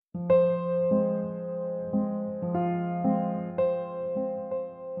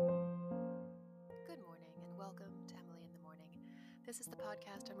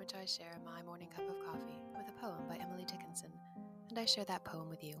podcast in which I share my morning cup of coffee with a poem by Emily Dickinson, and I share that poem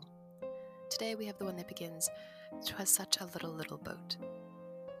with you. Today we have the one that begins, "'Twas such a little, little boat."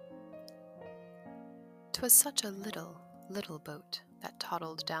 'Twas such a little, little boat that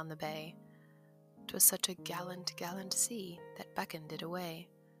toddled down the bay. 'Twas such a gallant, gallant sea that beckoned it away.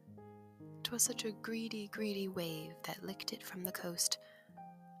 'Twas such a greedy, greedy wave that licked it from the coast,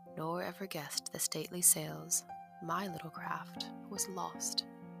 nor ever guessed the stately sails my little craft was lost.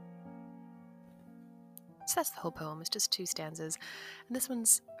 So that's the whole poem. It's just 2 stanzas, and this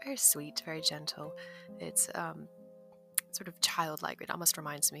one's very sweet, very gentle. It's sort of childlike. It almost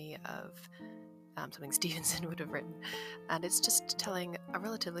reminds me of something Stevenson would have written, and it's just telling a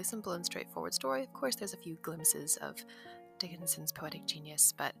relatively simple and straightforward story. Of course, there's a few glimpses of Dickinson's poetic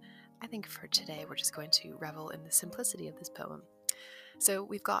genius, but I think for today we're just going to revel in the simplicity of this poem. So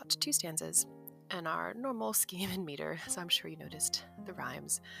we've got 2 stanzas and our normal scheme and meter, so I'm sure you noticed the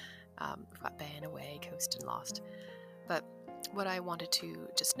rhymes. We've got bay and away, coast and lost. But what I wanted to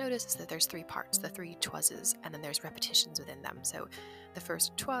just notice is that there's 3 parts, the 3 twas's, and then there's repetitions within them. So the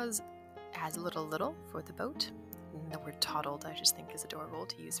first twas has little, little for the boat. And the word toddled I just think is adorable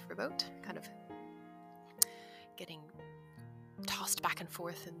to use for boat, kind of getting tossed back and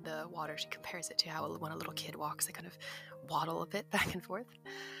forth in the water. She compares it to how when a little kid walks, they kind of waddle a bit back and forth.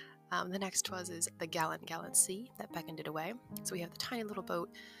 The next twas is the gallant, gallant sea that beckoned it away. So we have the tiny little boat,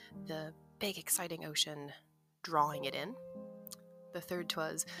 the big, exciting ocean drawing it in. The third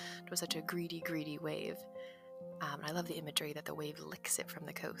twas such a greedy, greedy wave. And I love the imagery that the wave licks it from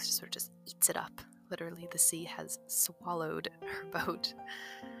the coast, sort of just eats it up. Literally, the sea has swallowed her boat.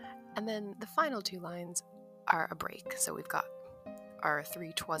 And then the final 2 lines are a break. So we've got our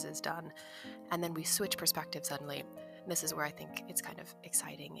 3 twas's done, and then we switch perspective suddenly. This is where I think it's kind of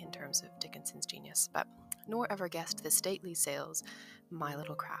exciting in terms of Dickinson's genius. But nor ever guessed the stately sails my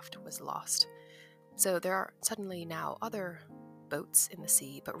little craft was lost. So there are suddenly now other boats in the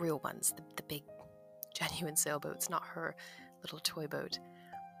sea, but real ones, the big, genuine sailboats, not her little toy boat.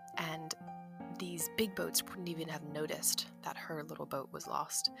 And these big boats wouldn't even have noticed that her little boat was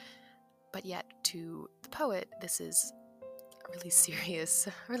lost. But yet, to the poet, this is a really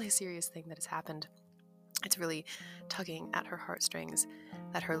serious thing that has happened. It's really tugging at her heartstrings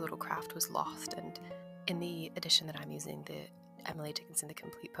that her little craft was lost. And in the edition that I'm using, the Emily Dickinson, the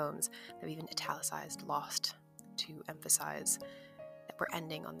complete poems, they've even italicized lost to emphasize that we're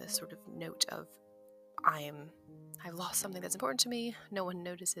ending on this sort of note of I've lost something that's important to me, no one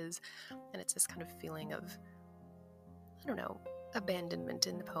notices, and it's this kind of feeling of, I don't know, abandonment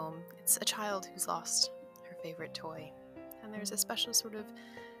in the poem. It's a child who's lost her favorite toy, and there's a special sort of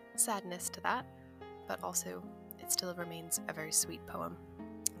sadness to that, but also it still remains a very sweet poem.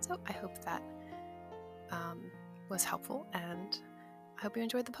 So I hope that was helpful, and I hope you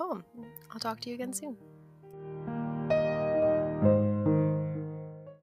enjoyed the poem. I'll talk to you again soon.